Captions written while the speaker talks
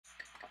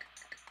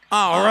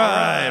All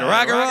right,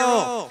 rock and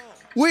roll.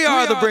 We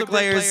are the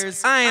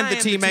Bricklayers. I am the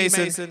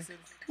T-Mason.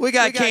 We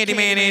got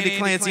Candyman Andy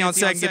Clancy on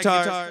second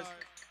guitar.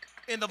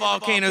 In the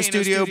Volcano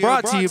studio,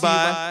 brought to you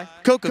by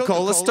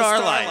Coca-Cola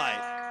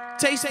Starlight.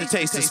 Taste the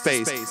taste of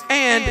space.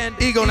 And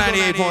Eagle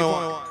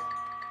 98.1.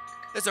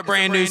 It's a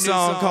brand new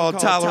song called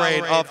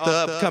Tolerate off the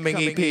upcoming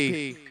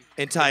EP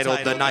entitled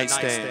The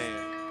Nightstand.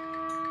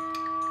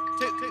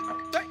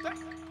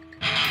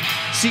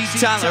 She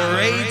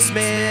tolerates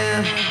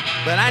me,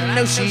 but I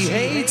know she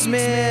hates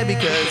me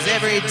because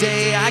every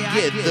day I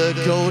get the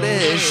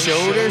coldest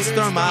shoulders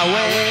thrown my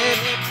way.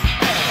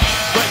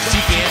 But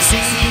she can't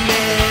see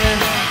me,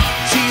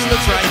 she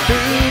looks right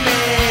through me.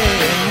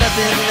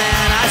 Nothing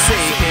that I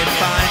say can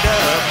find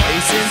a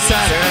place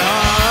inside her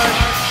heart.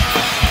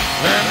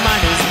 Her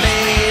mind is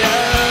made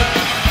up,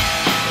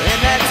 and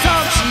that's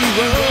all she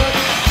wrote.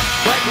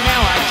 But now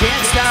I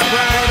can't stop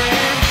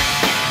writing,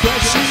 but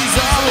she's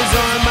always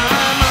on my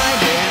mind.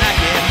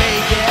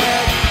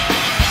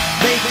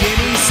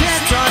 Any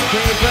sense on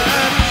paper,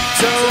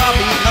 so I'll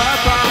be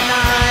up all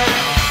night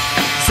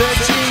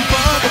searching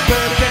for the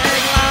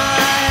perfect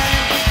line.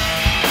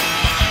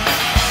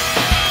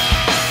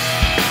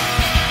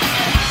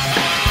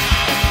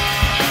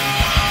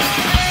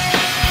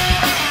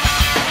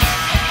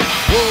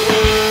 Whoa,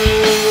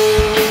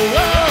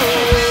 whoa, whoa.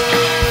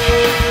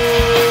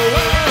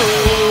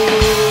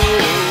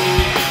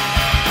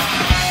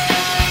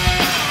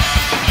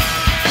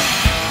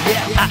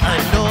 Yeah, I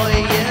annoy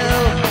you,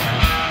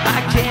 I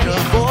can't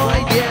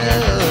avoid you.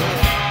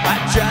 I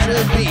try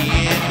to be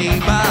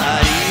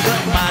anybody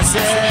but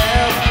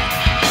myself.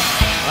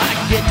 I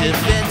get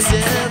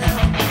defensive,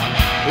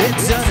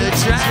 it's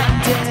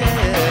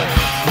unattractive.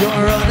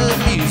 You're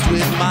unamused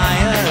with my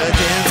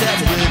attempts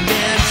at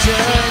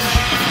redemption.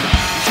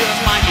 Your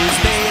mind is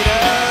made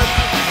up,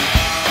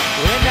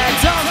 and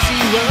that's all she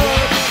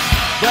wrote.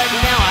 But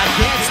now I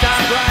can't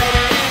stop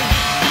writing,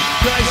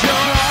 'cause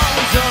you're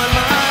always on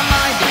my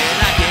mind, and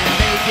I can't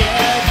make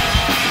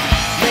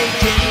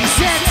any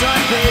sense on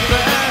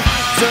paper,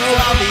 so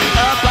I'll be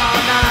up all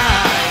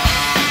night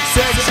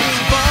searching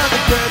for the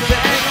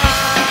perfect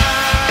line.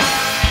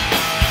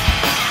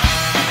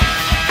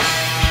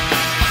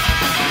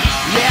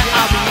 Yeah,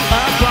 I'll be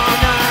up all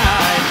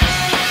night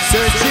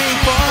searching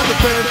for the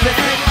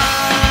perfect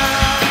line.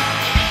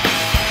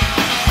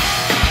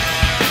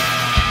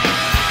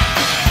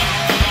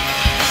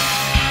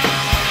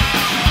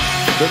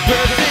 The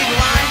perfect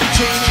line to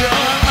change your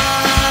mind.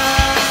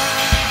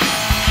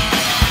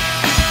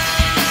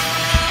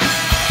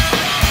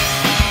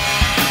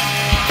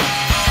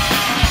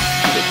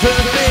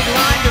 Perfect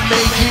line to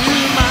make you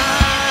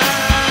mine.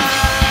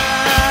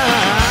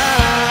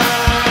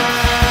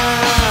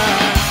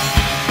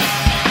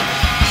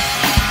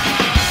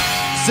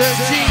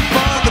 Searching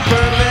for the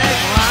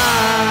perfect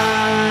line.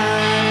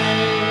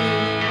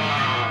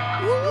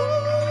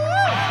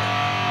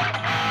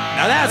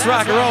 Now that's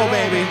rock and roll,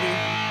 baby.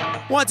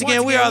 Once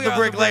again, we are the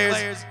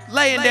Bricklayers,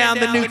 laying down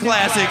the new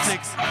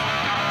classics.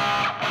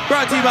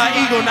 Brought to you by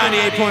Eagle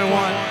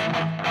 98.1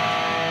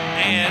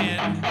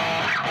 and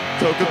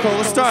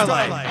Coca-Cola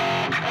Starlight.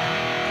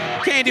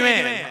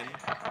 Candyman,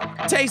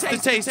 taste the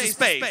taste of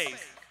space.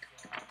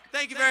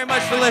 Thank you very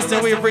much for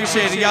listening. We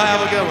appreciate it. Y'all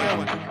have a good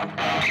one.